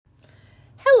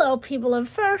Hello, people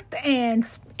of Earth and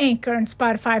Anchor and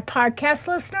Spotify podcast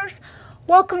listeners.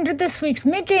 Welcome to this week's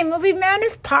Midday Movie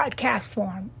Madness podcast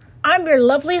form. I'm your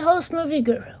lovely host, Movie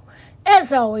Guru.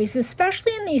 As always,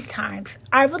 especially in these times,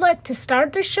 I would like to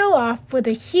start the show off with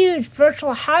a huge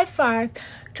virtual high five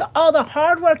to all the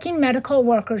hardworking medical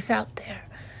workers out there.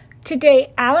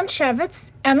 Today, Alan Shevitz,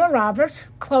 Emma Roberts,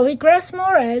 Chloe Grace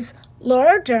Moretz,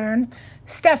 Laura Dern,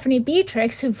 Stephanie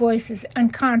Beatrix, who voices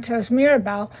Encanto's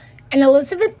Mirabelle, and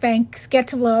Elizabeth Banks get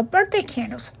to blow up birthday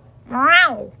candles.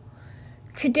 Wow!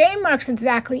 Today marks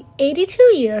exactly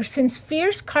 82 years since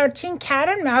fierce cartoon cat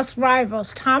and mouse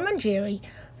rivals Tom and Jerry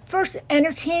first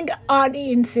entertained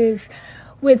audiences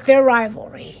with their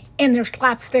rivalry and their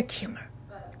slapstick humor.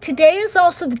 Today is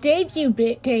also the debut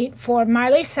date for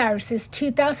Miley Cyrus's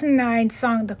 2009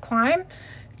 song The Climb,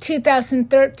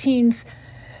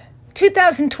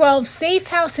 2012's Safe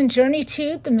House and Journey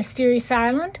to the Mysterious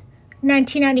Island,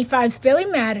 1995's Billy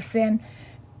Madison,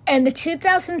 and the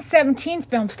 2017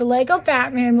 films The Lego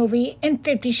Batman Movie and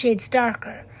 50 Shades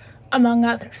Darker, among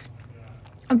others.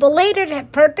 A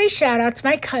belated birthday shout-out to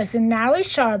my cousin, Natalie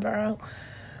Sharborough,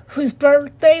 whose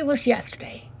birthday was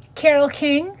yesterday. Carole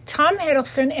King, Tom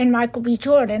Hiddleston, and Michael B.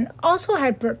 Jordan also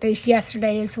had birthdays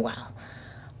yesterday as well.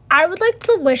 I would like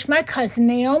to wish my cousin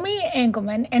Naomi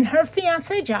Engelman and her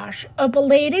fiancé Josh a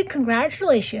belated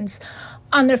congratulations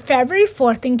on their February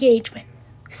 4th engagement.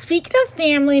 Speaking of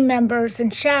family members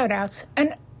and shout-outs,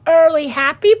 an early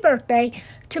happy birthday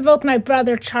to both my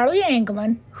brother Charlie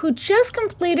Engelman, who just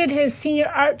completed his senior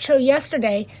art show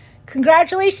yesterday.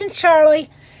 Congratulations, Charlie.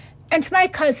 And to my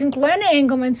cousin Glenn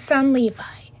Engelman's son Levi.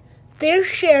 They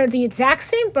share the exact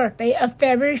same birthday of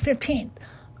February 15th,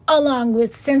 along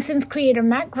with Simpsons creator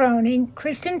Matt Groening,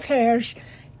 Kristen Parrish,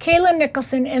 Kayla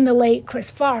Nicholson, and the late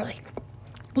Chris Farley.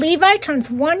 Levi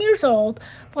turns 1 year old,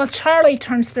 while Charlie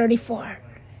turns 34.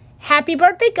 Happy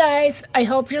birthday, guys. I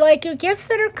hope you like your gifts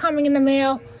that are coming in the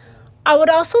mail. I would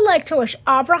also like to wish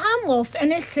Abraham Wolf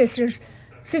and his sisters,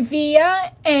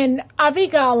 Sevilla and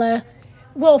Avigala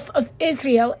Wolf of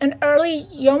Israel, an early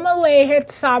Yom Halehet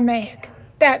Sameach.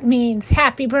 That means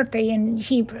happy birthday in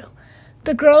Hebrew.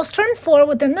 The girls turn 4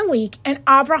 within the week, and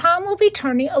Abraham will be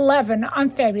turning 11 on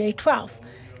February 12th.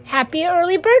 Happy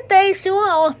early birthdays to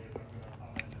all.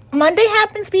 Monday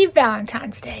happens to be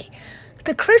Valentine's Day,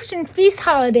 the Christian feast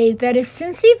holiday that has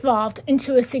since evolved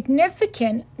into a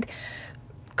significant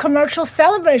commercial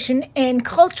celebration and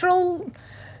cultural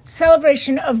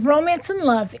celebration of romance and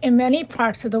love in many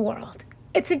parts of the world.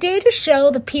 It's a day to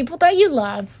show the people that you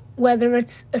love, whether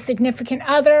it's a significant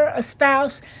other, a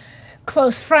spouse,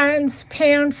 close friends,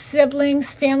 parents,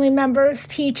 siblings, family members,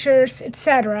 teachers,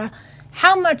 etc.,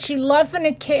 how much you love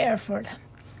and care for them.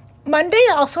 Monday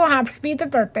also happens to be the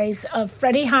birthdays of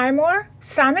Freddie Highmore,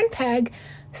 Simon Pegg,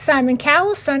 Simon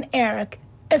Cowell's son Eric,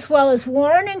 as well as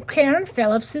Warren and Karen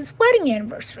Phillips' wedding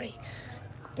anniversary.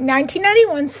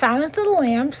 1991 Silence of the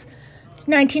Lambs,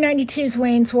 1992's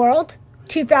Wayne's World,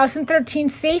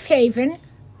 2013's Safe Haven,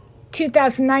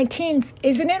 2019's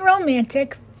Isn't It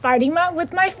Romantic, Fighting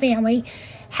with My Family,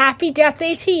 Happy Death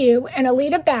Day to You, and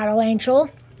Alita Battle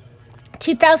Angel,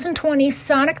 2020's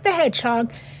Sonic the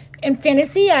Hedgehog, and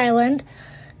Fantasy Island,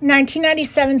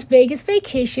 1997's Vegas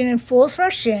Vacation, and Fools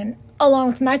Rush In, along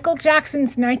with Michael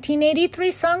Jackson's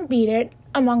 1983 song Beat It,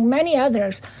 among many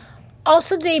others,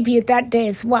 also debuted that day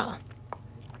as well.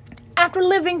 After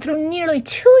living through nearly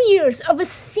 2 years of a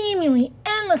seemingly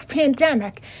endless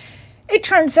pandemic, it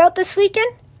turns out this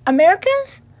weekend,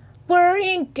 Americans were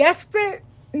in desperate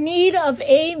need of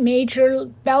a major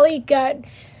belly gut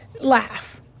laugh,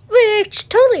 which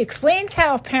totally explains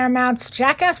how Paramount's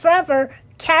Jackass Forever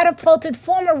catapulted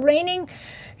former reigning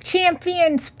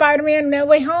champion Spider-Man No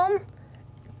Way Home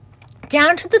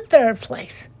down to the third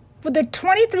place, with a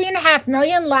 23.5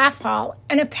 million laugh haul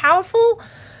and a powerful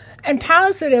and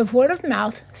positive word of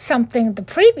mouth, something the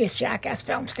previous Jackass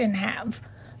films didn't have.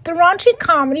 The raunchy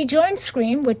comedy joined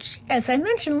Scream, which, as I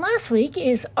mentioned last week,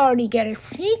 is already getting a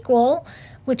sequel,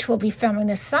 which will be filming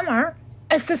this summer,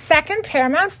 as the second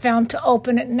Paramount film to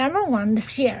open at number 1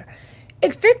 this year.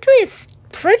 Its victory is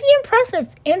pretty impressive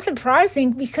and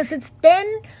surprising because it's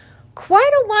been quite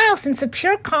a while since a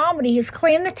pure comedy has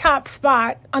claimed the top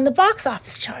spot on the box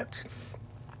office charts.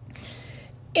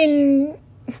 In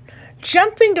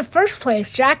jumping to first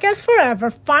place, Jackass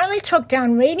Forever finally took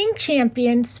down reigning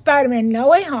champion Spider-Man No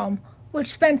Way Home,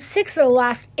 which spent 6 of the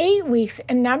last 8 weeks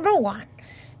at number 1.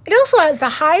 It also has the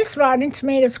highest Rotten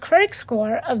Tomatoes critic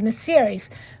score of the series,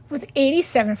 with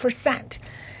 87%.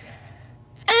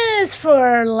 As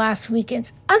for last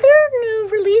weekend's other new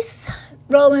release,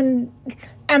 Roland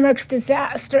Emmerich's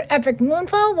disaster epic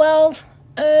Moonfall, well,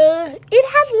 it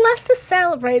had less to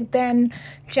celebrate than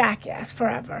Jackass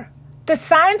Forever. The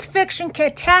science fiction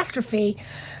catastrophe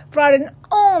brought in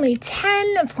only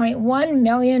 10.1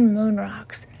 million moon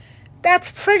rocks.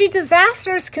 That's pretty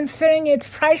disastrous considering its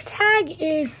price tag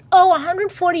is,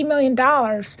 $140 million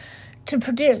to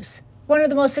produce. One of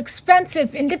the most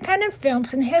expensive independent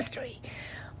films in history.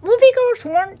 Moviegoers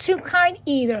weren't too kind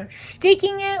either,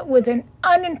 sticking it with an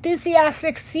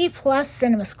unenthusiastic C+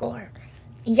 cinema score.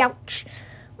 Youch.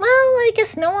 Well, I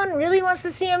guess no one really wants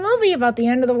to see a movie about the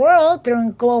end of the world during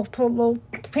a global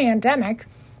pandemic.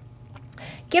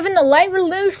 Given the light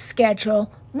release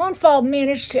schedule, Moonfall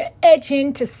managed to edge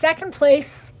into second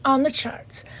place on the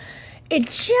charts. It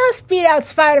just beat out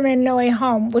Spider-Man No Way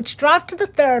Home, which dropped to the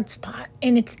third spot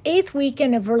in its 8th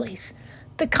weekend of release.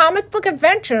 The comic book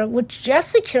adventure, which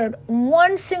just secured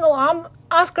one single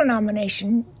Oscar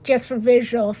nomination just for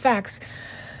visual effects,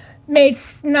 made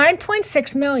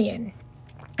 $9.6 million.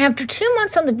 After 2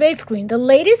 months on the big screen, the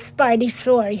latest Spidey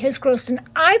story has grossed an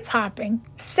eye-popping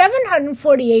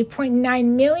 $748.9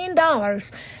 million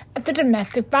at the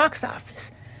domestic box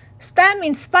office. So that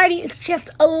means Spidey is just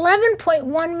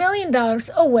 $11.1 million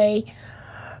away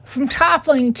from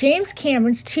toppling James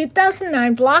Cameron's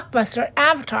 2009 blockbuster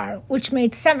Avatar, which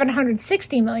made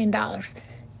 $760 million,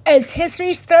 as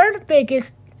history's third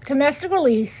biggest domestic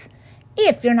release,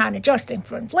 if you're not adjusting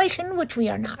for inflation, which we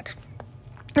are not.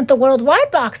 At the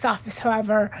worldwide box office,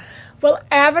 however,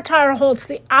 Avatar holds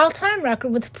the all-time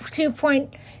record with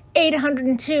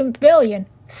 $2.802 billion.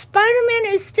 Spider-Man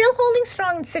is still holding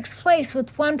strong in 6th place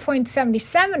with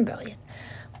 $1.77 billion.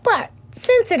 But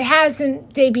since it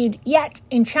hasn't debuted yet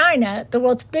in China, the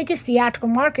world's biggest theatrical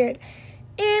market,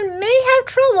 it may have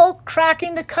trouble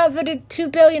cracking the coveted $2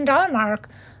 billion mark,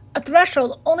 a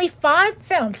threshold only 5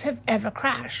 films have ever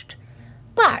crashed.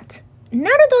 But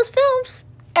none of those films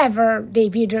ever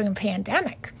debuted during a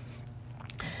pandemic.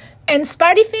 And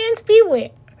Spidey fans,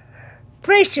 beware.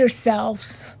 Brace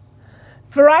yourselves.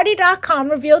 Variety.com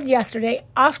revealed yesterday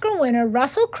Oscar winner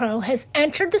Russell Crowe has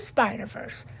entered the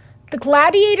Spider-Verse. The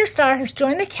Gladiator star has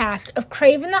joined the cast of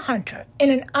Kraven the Hunter in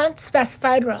an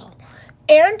unspecified role.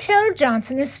 Aaron Taylor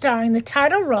Johnson is starring the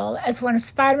title role as one of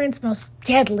Spider-Man's most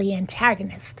deadly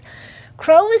antagonists.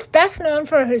 Crowe is best known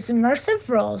for his immersive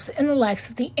roles in the likes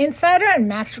of The Insider and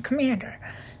Master Commander,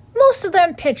 most of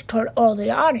them pitched toward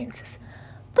older audiences.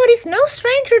 But he's no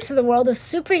stranger to the world of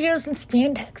superheroes and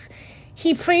spandex.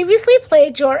 He previously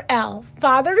played Jor-El,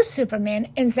 father to Superman,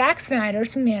 in Zack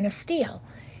Snyder's Man of Steel.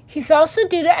 He's also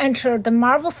due to enter the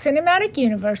Marvel Cinematic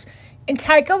Universe in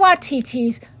Taika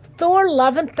Waititi's Thor: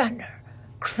 Love and Thunder.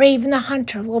 Kraven the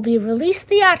Hunter will be released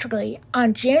theatrically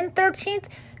on June 13th,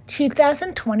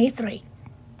 2023.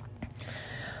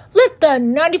 Let the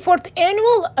 94th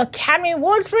Annual Academy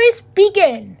Awards race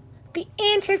begin. The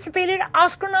anticipated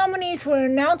Oscar nominees were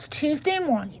announced Tuesday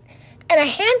morning, and a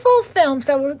handful of films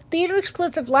that were theater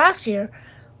exclusive last year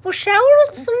were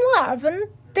showered some love, and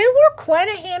there were quite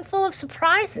a handful of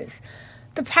surprises.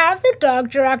 The Power of the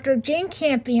Dog director Jane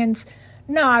Campion's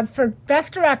nod for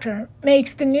Best Director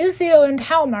makes the New Zealand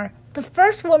Helmer the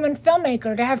first woman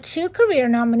filmmaker to have 2 career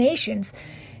nominations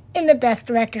in the Best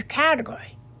Director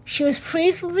category. She was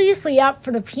previously up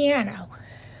for The Piano.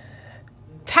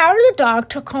 Power of the Dog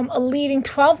took home a leading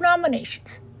 12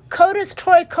 nominations. CODA's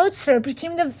Troy Kotsur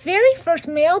became the very first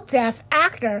male deaf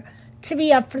actor to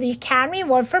be up for the Academy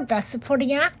Award for Best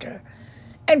Supporting Actor.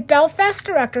 And Belfast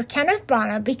director Kenneth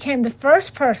Branagh became the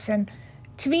first person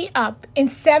to be up in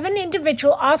 7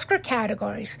 individual Oscar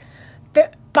categories,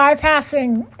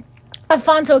 bypassing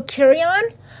Alfonso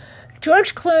Cuarón,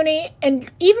 George Clooney, and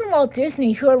even Walt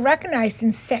Disney, who are recognized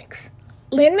in 6.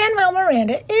 Lin-Manuel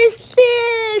Miranda is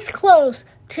this close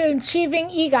to achieving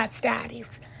EGOT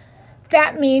status.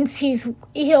 That means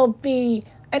he'll be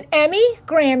an Emmy,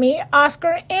 Grammy,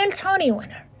 Oscar, and Tony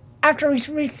winner. After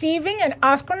receiving an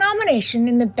Oscar nomination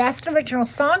in the Best Original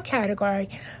Song category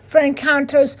for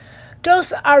Encanto's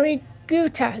Dos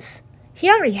Ariguitas, he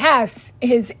already has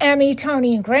his Emmy,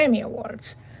 Tony, and Grammy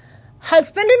awards.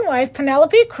 Husband and wife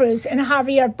Penelope Cruz and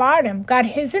Javier Bardem got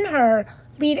his and her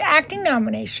lead acting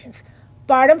nominations.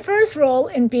 Bardem for his role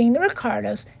in Being the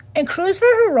Ricardos, and Cruz for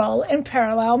her role in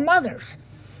Parallel Mothers.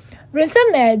 Riz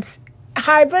Ahmed's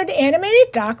hybrid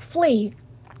animated doc Flea,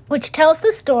 which tells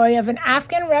the story of an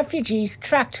Afghan refugee's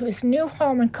trek to his new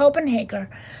home in Copenhagen,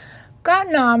 got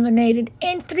nominated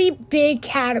in 3 big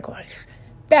categories: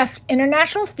 Best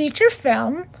International Feature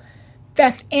Film,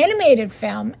 Best Animated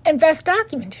Film, and Best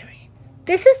Documentary.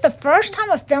 This is the first time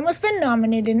a film has been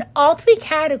nominated in all 3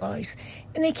 categories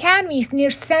in the Academy's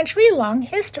near-century-long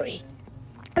history.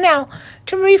 Now,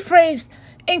 to rephrase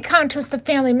Encanto's The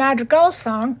Family Madrigal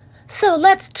song, So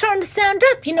let's turn the sound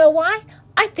up. You know why?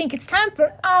 I think it's time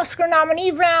for Oscar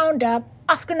nominee roundup.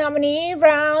 Oscar nominee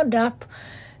roundup.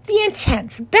 The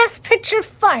intense Best Picture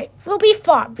fight will be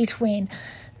fought between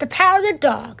The Power of the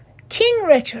Dog, King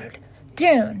Richard,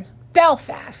 Dune,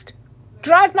 Belfast,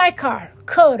 Drive My Car,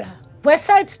 CODA, West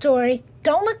Side Story,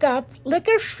 Don't Look Up,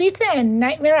 Licorice Pizza, and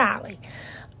Nightmare Alley.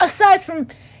 Aside from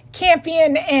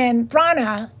Campion and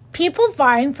Branagh, people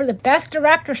vying for the Best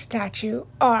Director statue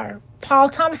are Paul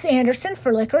Thomas Anderson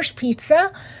for Licorice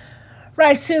Pizza,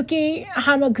 Ryusuke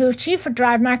Hamaguchi for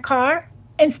Drive My Car,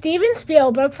 and Steven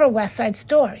Spielberg for West Side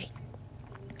Story.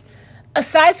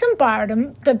 Aside from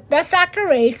Bardem, the Best Actor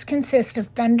race consists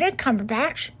of Benedict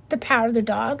Cumberbatch, The Power of the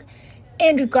Dog,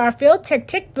 Andrew Garfield, Tick,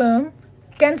 Tick, Boom,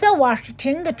 Denzel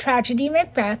Washington, The Tragedy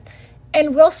Macbeth,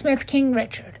 and Will Smith, King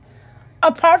Richard.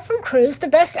 Apart from Cruise, the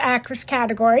Best Actress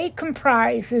category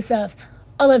comprises of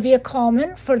Olivia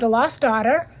Colman for The Lost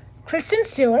Daughter, Kristen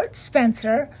Stewart,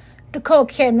 Spencer, Nicole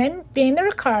Kidman, Being the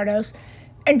Ricardos,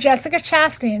 and Jessica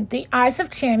Chastain, The Eyes of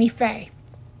Tammy Faye.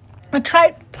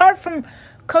 Apart from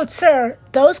Couture,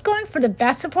 those going for the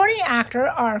Best Supporting Actor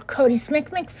are Cody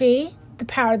Smith-McPhee, The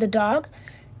Power of the Dog,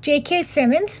 J.K.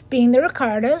 Simmons, Being the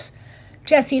Ricardos,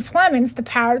 Jesse Plemons, The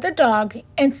Power of the Dog,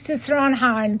 and Cicerone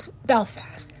Hines,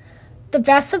 Belfast. The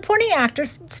Best Supporting Actor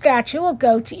statue will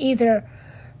go to either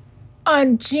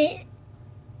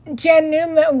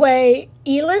Jennifer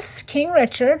Lopez, King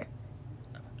Richard,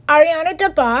 Ariana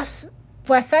DeBose,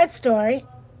 West Side Story,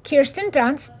 Kirsten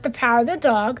Dunst, The Power of the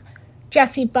Dog,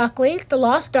 Jessie Buckley, The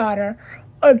Lost Daughter,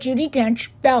 or Judi Dench,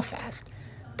 Belfast.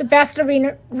 The Best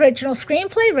Original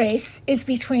Screenplay race is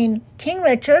between King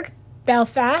Richard,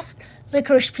 Belfast,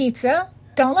 Licorice Pizza,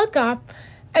 Don't Look Up,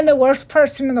 and The Worst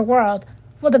Person in the World,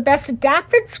 while the Best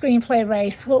Adapted Screenplay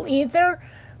race will either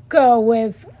go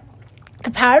with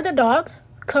The Power of the Dog,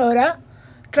 CODA,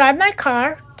 Drive My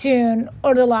Car, Dune,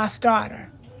 or The Lost Daughter.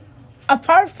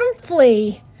 Apart from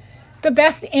Flea, the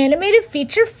Best Animated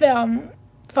Feature Film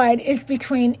fight is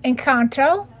between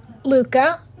Encanto,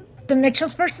 Luca, The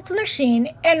Mitchells vs. the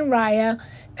Machine, and Raya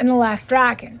and the Last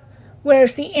Dragon,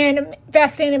 whereas the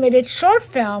Best Animated Short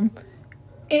Film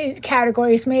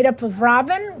category is made up of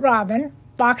Robin,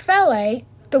 Box Ballet,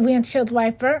 The Windshield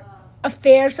Wiper,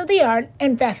 Affairs of the Art,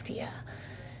 and Bestia.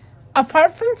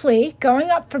 Apart from Flea, going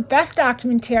up for Best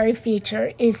Documentary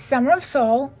Feature is Summer of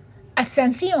Soul,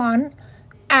 Ascension,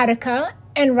 Attica,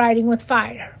 and Riding with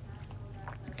Fire.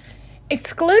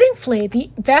 Excluding Flea,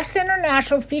 the Best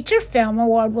International Feature Film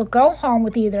Award will go home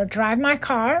with either Drive My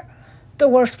Car, The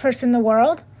Worst Person in the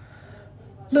World,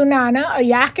 Lunana, A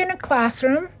Yak in a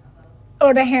Classroom,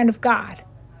 or The Hand of God.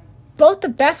 Both the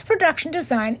Best Production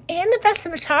Design and the Best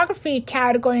Cinematography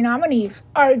category nominees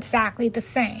are exactly the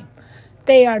same.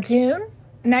 They are Dune,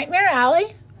 Nightmare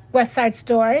Alley, West Side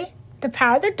Story, The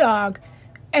Power of the Dog,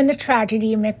 and The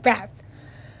Tragedy of Macbeth.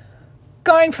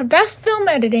 Going for Best Film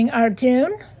Editing are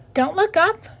Dune, Don't Look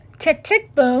Up, Tick,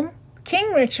 Tick, Boom,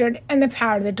 King Richard, and The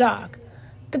Power of the Dog.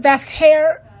 The Best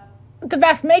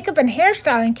Makeup and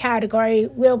Hairstyling category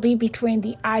will be between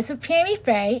The Eyes of Tammy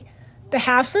Faye, The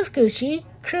House of Gucci,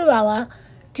 Cruella,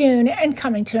 Dune, and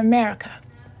Coming to America.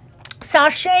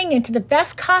 Sashaying into the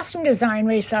Best Costume Design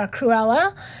race are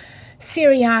Cruella,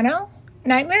 Siriano,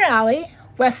 Nightmare Alley,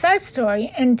 West Side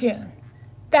Story, and Dune.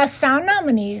 Best Sound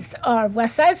nominees are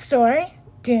West Side Story,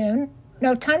 Dune,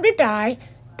 No Time to Die,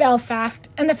 Belfast,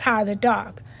 and The Power of the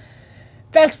Dog.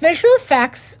 Best Visual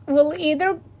Effects will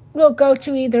go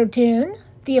to either Dune,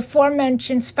 the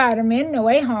aforementioned Spider-Man No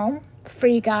Way Home,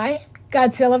 Free Guy,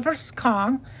 Godzilla vs.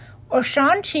 Kong, or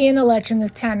Shang-Chi and the Legend of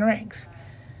the Ten Rings.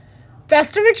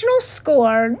 Best Original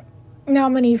Score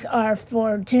nominees are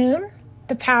for Dune,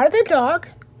 The Power of the Dog,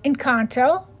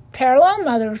 Encanto, Parallel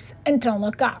Mothers, and Don't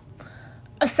Look Up.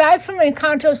 Aside from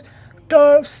Encanto's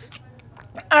Dos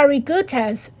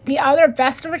Arigutes, the other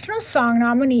Best Original Song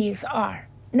nominees are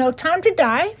No Time to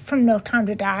Die from No Time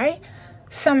to Die,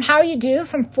 Somehow You Do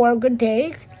from 4 Good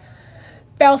Days,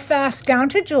 Belfast Down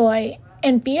to Joy,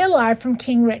 and Be Alive from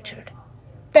King Richard.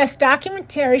 Best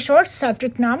Documentary Short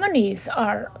Subject nominees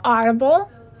are Audible,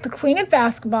 The Queen of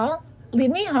Basketball, Lead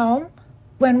Me Home,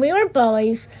 When We Were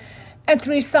Bullies, and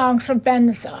 3 Songs from Ben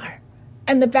Nazar.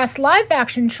 And the Best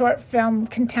Live-Action Short Film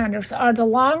contenders are The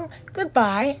Long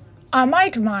Goodbye, On My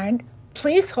Mind,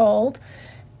 Please Hold,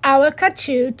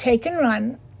 Awakachu, Take and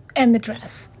Run, and The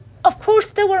Dress. Of course,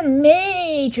 there were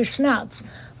major snubs.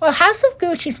 While House of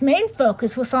Gucci's main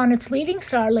focus was on its leading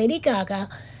star, Lady Gaga,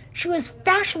 she was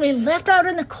vastly left out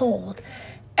in the cold,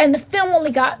 and the film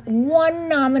only got 1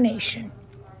 nomination.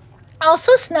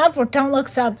 Also snubbed were Don't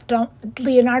Look Up,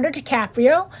 Leonardo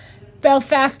DiCaprio,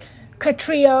 Belfast,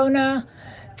 Catriona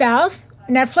Balfe,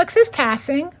 Netflix's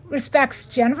passing respects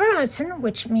Jennifer Hudson,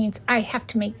 which means I have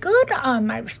to make good on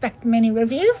my Respect Many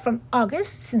review from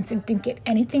August, since I didn't get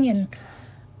anything and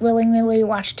willingly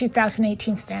watched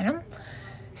 2018's Phantom.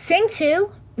 Sing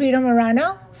 2, Rita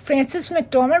Moreno, Frances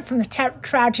McDormand from the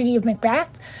Tragedy of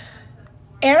Macbeth,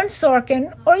 Aaron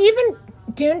Sorkin, or even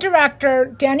Dune director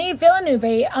Denis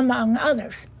Villeneuve, among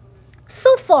others.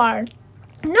 So far,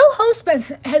 no host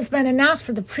has been announced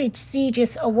for the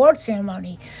prestigious award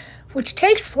ceremony, which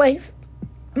takes place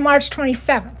March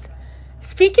 27th.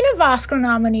 Speaking of Oscar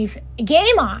nominees,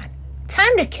 game on!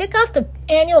 Time to kick off the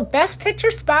annual Best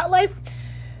Picture Spotlight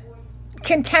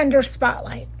Contender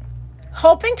Spotlight.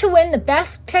 Hoping to win the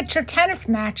Best Picture tennis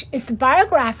match is the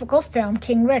biographical film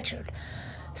King Richard,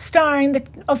 starring the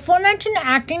aforementioned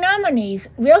acting nominees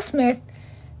Will Smith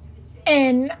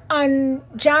and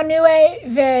Anjanuwe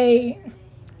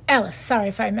Ellis, sorry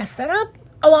if I messed that up,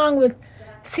 along with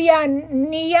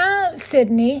Siania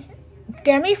Sidney,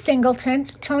 Demi Singleton,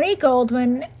 Tony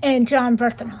Goldwyn, and John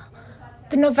Berthenol.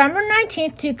 The November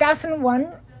 19th,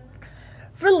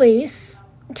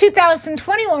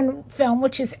 2021 film,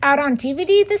 which is out on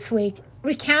DVD this week,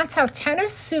 recounts how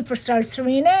tennis superstars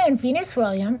Serena and Venus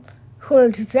Williams, who are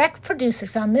exec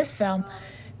producers on this film,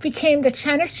 became the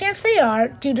tennis champs they are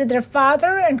due to their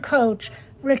father and coach,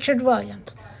 Richard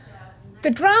Williams. The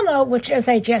drama, which, as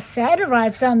I just said,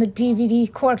 arrives on the DVD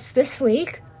courts this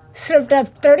week, served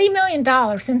up $30 million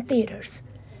in theaters,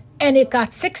 and it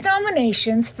got 6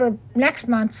 nominations for next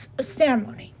month's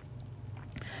ceremony.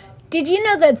 Did you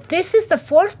know that this is the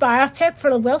 4th biopic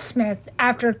for Will Smith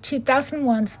after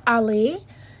 2001's Ali,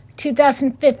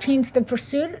 2015's The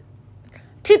Pursuit,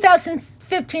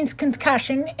 2015's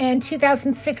Concussion, and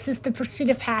 2006's The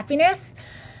Pursuit of Happiness?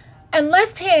 And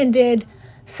left-handed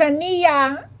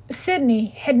Sania Sidney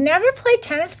had never played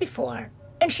tennis before,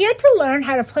 and she had to learn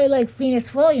how to play like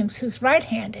Venus Williams, who's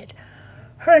right-handed.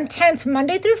 Her intense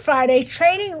Monday through Friday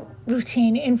training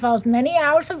routine involved many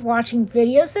hours of watching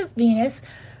videos of Venus,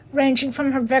 ranging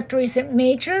from her victories at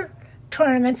major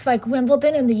tournaments like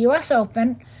Wimbledon and the U.S.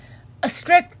 Open, a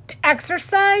strict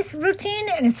exercise routine,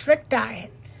 and a strict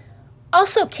diet.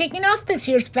 Also kicking off this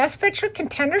year's Best Picture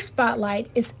Contender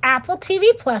Spotlight is Apple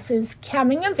TV Plus's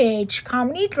coming-of-age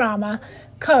comedy drama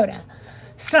CODA,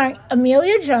 starring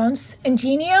Emilia Jones and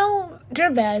Eugenio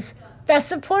Derbez, Best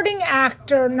Supporting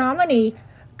Actor nominee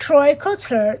Troy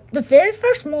Kotsur, the very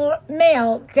first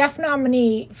male deaf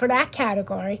nominee for that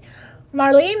category,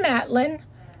 Marlee Matlin,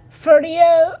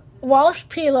 Ferdia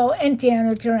Walsh-Pilo, and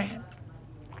Daniel Duran.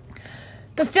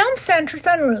 The film centers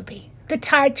on Ruby, the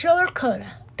titular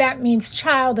CODA, that means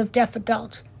child of deaf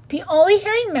adults, the only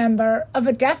hearing member of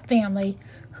a deaf family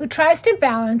who tries to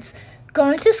balance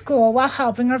going to school while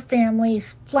helping her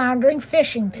family's floundering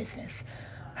fishing business.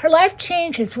 Her life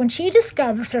changes when she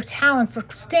discovers her talent for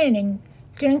singing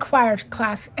during choir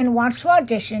class and wants to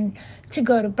audition to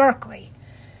go to Berkeley.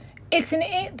 It's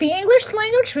the English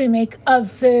language remake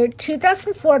of the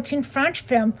 2014 French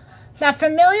film La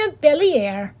Famille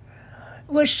Bélier,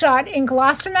 was shot in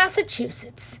Gloucester,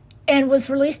 Massachusetts, and was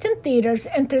released in theaters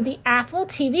and through the Apple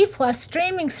TV Plus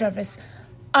streaming service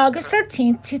August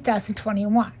 13,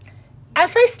 2021.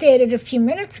 As I stated a few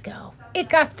minutes ago, it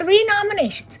got 3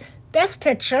 nominations: Best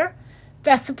Picture,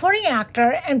 Best Supporting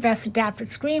Actor, and Best Adapted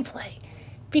Screenplay,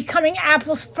 becoming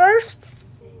Apple's first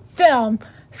film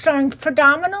starring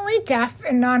predominantly deaf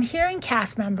and non-hearing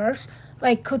cast members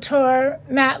like Couture,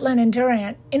 Matlin, and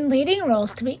Durant in leading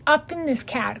roles to be up in this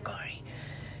category.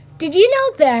 Did you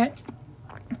know that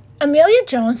Emilia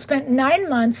Jones spent 9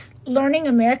 months learning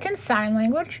American Sign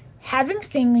Language, having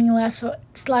singing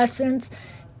lessons,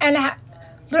 and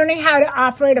learning how to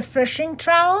operate a fishing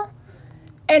trowel?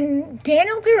 And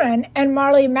Daniel Duran and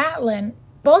Marlee Matlin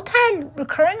both had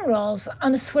recurring roles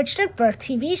on the Switched at Birth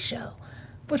TV show,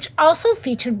 which also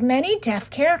featured many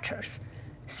deaf characters.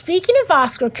 Speaking of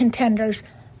Oscar contenders,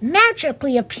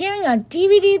 magically appearing on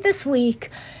DVD this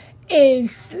week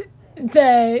is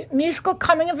the musical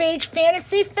coming-of-age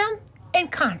fantasy film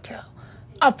Encanto,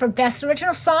 up for Best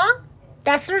Original Song,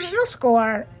 Best Original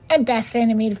Score, and Best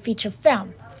Animated Feature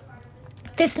Film.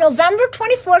 This November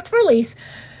 24th release,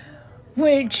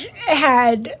 which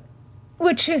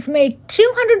has made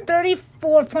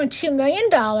 $234.2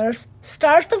 million,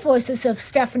 stars the voices of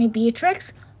Stephanie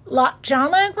Beatrix,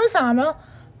 John Leguizamo,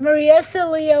 Maria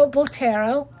Celio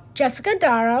Botero, Jessica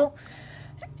Darrow,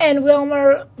 and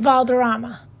Wilmer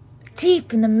Valderrama.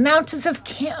 Deep in the mountains of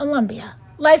Colombia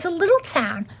lies a little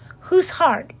town whose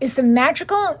heart is the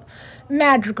magical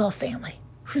Madrigal family,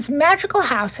 whose magical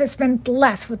house has been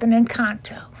blessed with an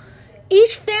encanto.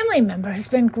 Each family member has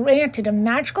been granted a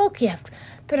magical gift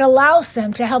that allows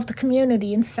them to help the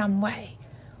community in some way.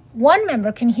 One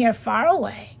member can hear far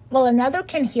away, while another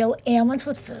can heal ailments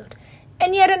with food,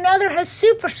 and yet another has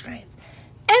super strength.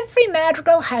 Every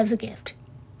madrigal has a gift,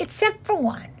 except for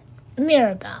one,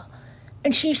 Mirabelle,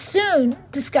 and she soon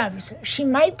discovers she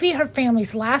might be her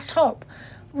family's last hope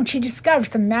when she discovers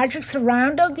the magic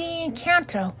surrounding the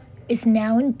Encanto is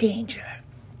now in danger.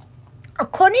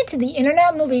 According to the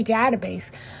Internet Movie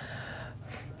Database,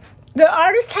 the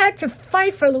artist had to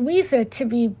fight for Louisa to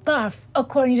be buff,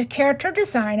 according to character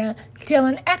designer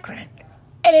Dylan Ekron.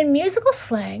 And in musical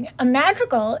slang, a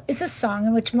madrigal is a song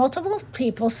in which multiple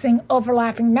people sing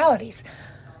overlapping melodies,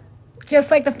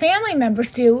 just like the family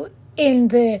members do in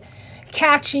the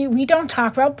catchy We Don't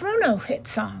Talk About Bruno hit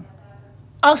song.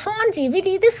 Also on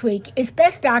DVD this week is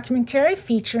Best Documentary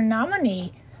Feature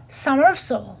nominee Summer of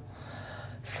Soul,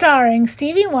 starring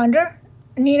Stevie Wonder,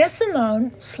 Nina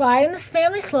Simone, Sly and the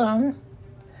Family Stone,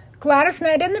 Gladys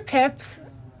Knight and the Pips,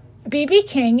 B.B.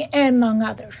 King, and among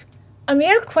others.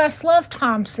 Amir Questlove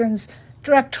Thompson's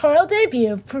directorial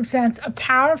debut presents a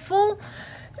powerful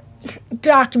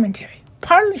documentary,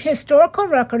 partly historical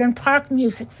record and park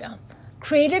music film,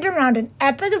 created around an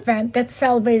epic event that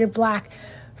celebrated Black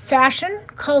fashion,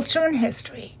 culture, and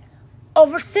history.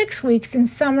 Over 6 weeks in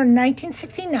summer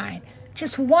 1969,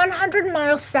 just 100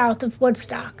 miles south of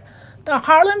Woodstock, the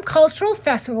Harlem Cultural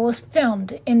Festival was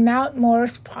filmed in Mount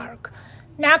Morris Park,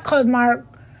 now called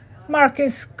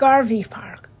Marcus Garvey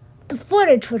Park. The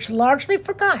footage was largely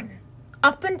forgotten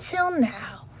up until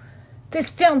now.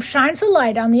 This film shines a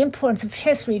light on the importance of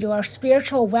history to our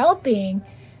spiritual well-being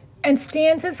and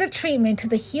stands as a treatment to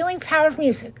the healing power of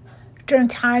music during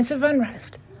times of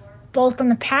unrest, both in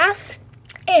the past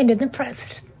and in the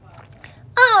present.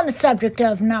 On the subject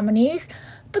of nominees,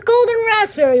 the Golden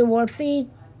Raspberry Awards, the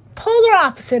polar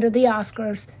opposite of the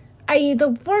Oscars, i.e. the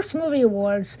Worst Movie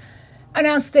Awards,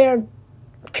 announced their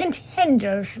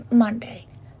contenders Monday.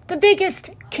 The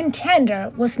biggest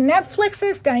contender was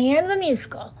Netflix's Diana the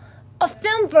Musical, a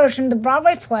film version of the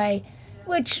Broadway play,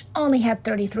 which only had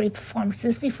 33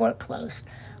 performances before it closed,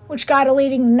 which got a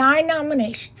leading 9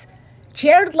 nominations.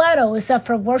 Jared Leto is up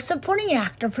for Worst Supporting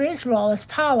Actor for his role as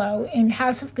Paulo in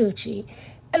House of Gucci,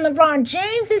 and LeBron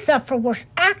James is up for Worst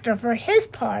Actor for his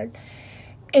part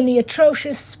in the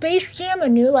atrocious Space Jam: A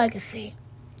New Legacy.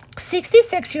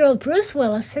 66-year-old Bruce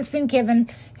Willis has been given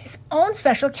his own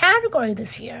special category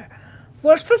this year,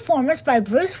 Worst Performance by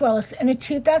Bruce Willis in a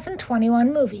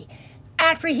 2021 movie,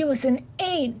 after he was in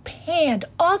 8 panned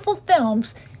awful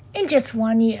films in just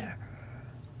 1 year.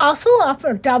 Also up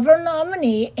are double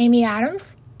nominee Amy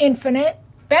Adams, Infinite,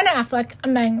 Ben Affleck,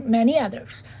 among many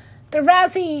others. The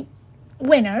Razzie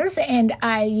winners, and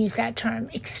I use that term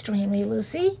extremely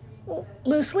loosely,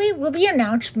 will be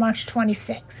announced March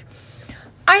 26.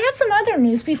 I have some other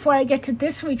news before I get to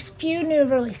this week's few new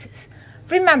releases.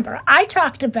 Remember, I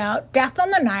talked about Death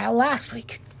on the Nile last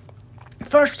week.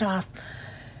 First off,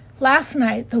 last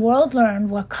night, the world learned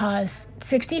what caused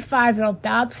 65-year-old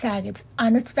Bob Saget's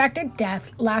unexpected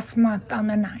death last month on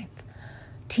the 9th.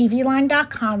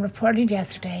 TVLine.com reported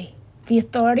yesterday, the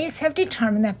authorities have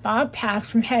determined that Bob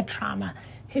passed from head trauma,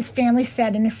 his family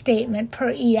said in a statement per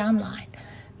E! Online.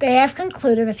 They have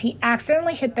concluded that he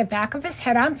accidentally hit the back of his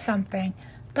head on something,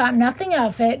 thought nothing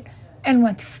of it, and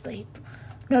went to sleep.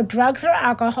 No drugs or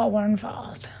alcohol were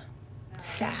involved.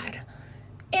 Sad.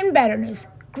 In better news,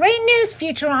 great news,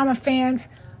 Futurama fans!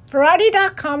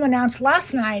 Variety.com announced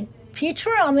last night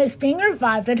Futurama is being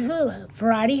revived at Hulu.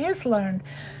 Variety has learned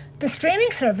the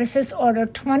streaming service has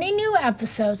ordered 20 new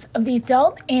episodes of the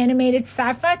adult animated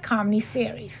sci-fi comedy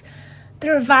series. The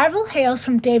revival hails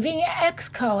from David X.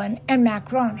 Cohen and Matt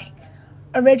Groening.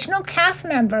 Original cast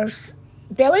members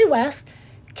Billy West,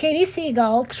 Katie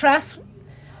Siegel, Tress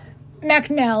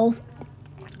McNell,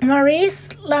 Maurice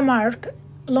Lamarck,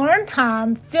 Lauren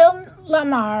Tom, Phil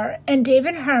Lamar, and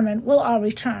David Herman will all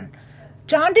return.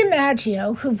 John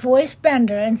DiMaggio, who voiced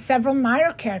Bender and several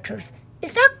minor characters,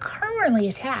 is not currently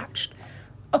attached.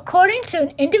 According to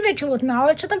an individual with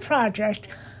knowledge of the project,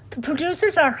 the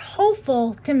producers are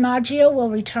hopeful DiMaggio will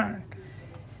return.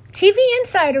 TV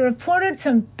Insider reported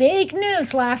some big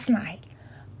news last night.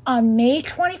 On May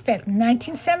 25th,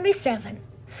 1977,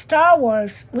 Star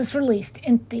Wars was released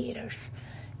in theaters.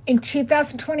 In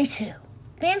 2022,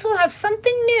 fans will have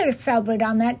something new to celebrate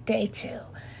on that day, too.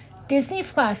 Disney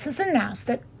Plus has announced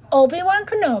that Obi-Wan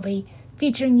Kenobi,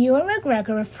 featuring Ewan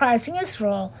McGregor reprising his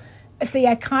role as the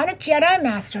iconic Jedi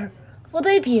Master, will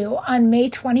debut on May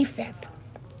 25th.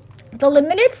 The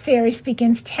limited series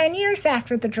begins 10 years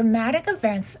after the dramatic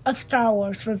events of Star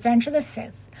Wars Revenge of the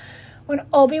Sith, when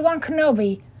Obi-Wan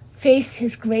Kenobi faced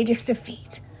his greatest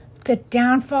defeat, the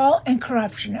downfall and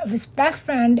corruption of his best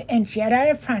friend and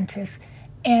Jedi apprentice,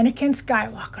 Anakin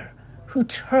Skywalker, who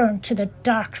turned to the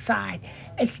dark side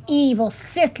as evil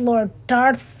Sith Lord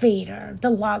Darth Vader, the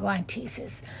logline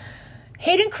teases.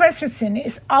 Hayden Christensen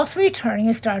is also returning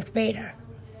as Darth Vader.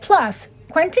 Plus,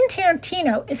 Quentin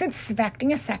Tarantino is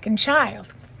expecting a second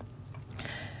child.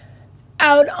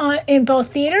 In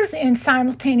both theaters and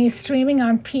simultaneous streaming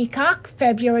on Peacock,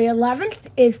 February 11th,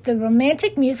 is the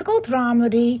romantic musical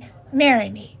dramedy Marry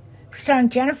Me, starring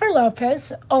Jennifer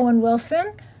Lopez, Owen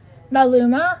Wilson,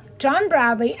 Maluma, John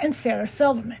Bradley, and Sarah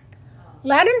Silverman.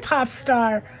 Latin pop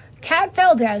star Kat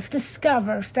Valdez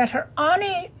discovers that her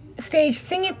on-stage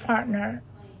singing partner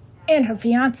and her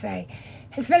fiancé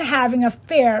has been having an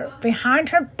affair behind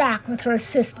her back with her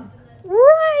assistant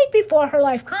right before her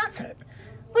live concert,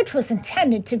 which was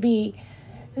intended to be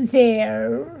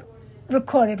their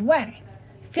recorded wedding.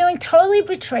 Feeling totally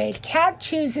betrayed, Kat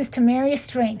chooses to marry a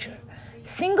stranger,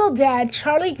 single dad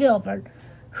Charlie Gilbert,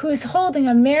 who is holding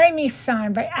a Marry Me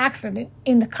sign by accident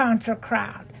in the concert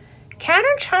crowd. Kat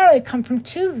and Charlie come from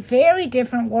two very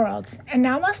different worlds and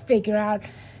now must figure out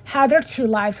how their two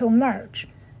lives will merge.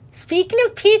 Speaking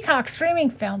of Peacock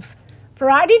streaming films,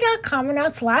 Variety.com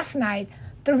announced last night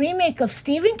the remake of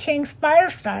Stephen King's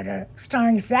Firestarter,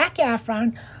 starring Zac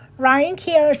Efron, Ryan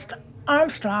Kiera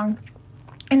Armstrong,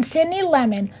 and Sidney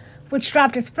Lemon, which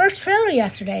dropped its first trailer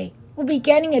yesterday, will be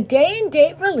getting a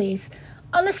day-and-date release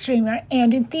on the streamer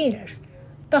and in theaters.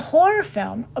 The horror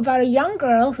film about a young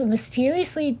girl who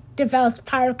mysteriously develops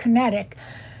pyrokinetic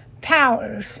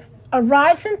powers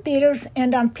arrives in theaters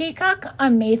and on Peacock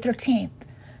on May 13th,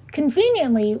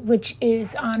 conveniently, which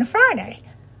is on a Friday.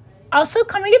 Also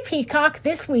coming to Peacock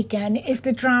this weekend is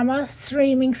the drama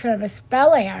streaming service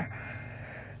Bel Air,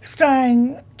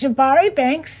 starring Jabari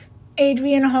Banks,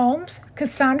 Adrian Holmes,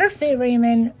 Cassandra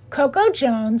Freeman, Coco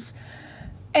Jones,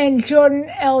 and Jordan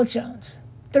L. Jones.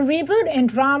 The reboot and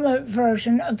drama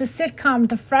version of the sitcom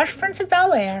The Fresh Prince of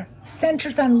Bel-Air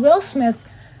centers on Will Smith's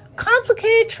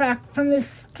complicated trek from the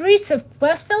streets of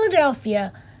West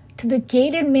Philadelphia to the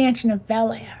gated mansion of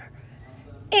Bel-Air.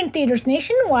 In theaters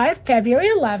nationwide, February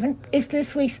 11th is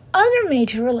this week's other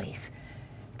major release,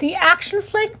 the action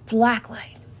flick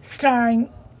Blacklight, starring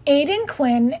Aidan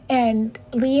Quinn and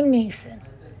Liam Neeson.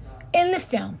 In the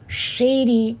film,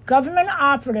 shady government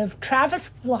operative Travis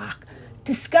Block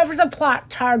discovers a plot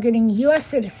targeting U.S.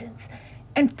 citizens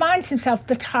and finds himself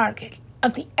the target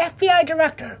of the FBI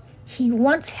director he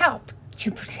once helped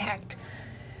to protect.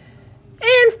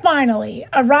 And finally,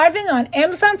 arriving on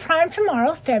Amazon Prime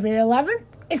tomorrow, February 11th,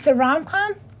 is the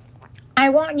rom-com I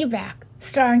Want You Back,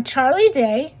 starring Charlie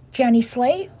Day, Jenny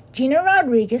Slate, Gina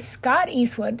Rodriguez, Scott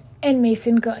Eastwood, and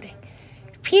Mason Gooding.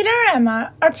 Peter and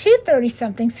Emma are two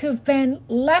 30-somethings who have been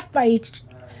left by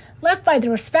their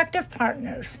respective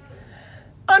partners.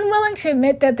 Unwilling to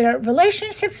admit that their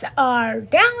relationships are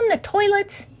down the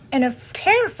toilet and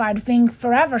terrified of being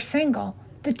forever single,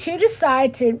 the two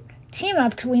decide to team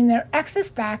up to win their exes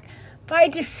back by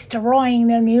destroying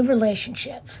their new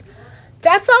relationships.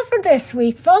 That's all for this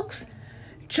week, folks.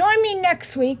 Join me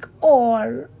next week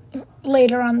or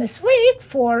later on this week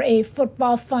for a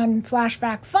football fun,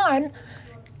 flashback fun,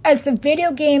 as the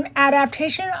video game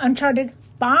adaptation Uncharted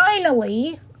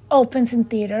finally opens in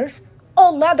theaters.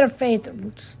 Old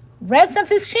Leatherface revs up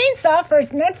his chainsaw for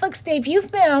his Netflix debut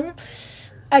film,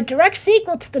 a direct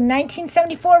sequel to the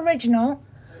 1974 original,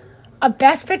 a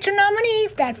Best Picture nominee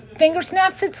that finger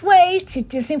snaps its way to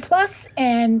Disney Plus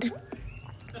and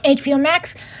HBO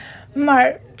Max.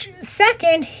 March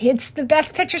 2nd hits the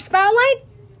Best Picture Spotlight,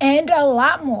 and a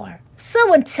lot more.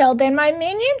 So until then, my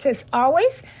minions, as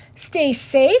always, stay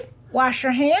safe, wash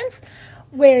your hands,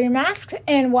 wear your mask,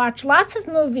 and watch lots of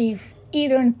movies,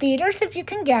 either in theaters if you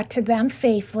can get to them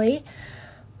safely,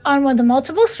 on one of the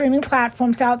multiple streaming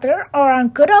platforms out there, or on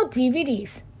good old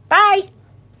DVDs. Bye!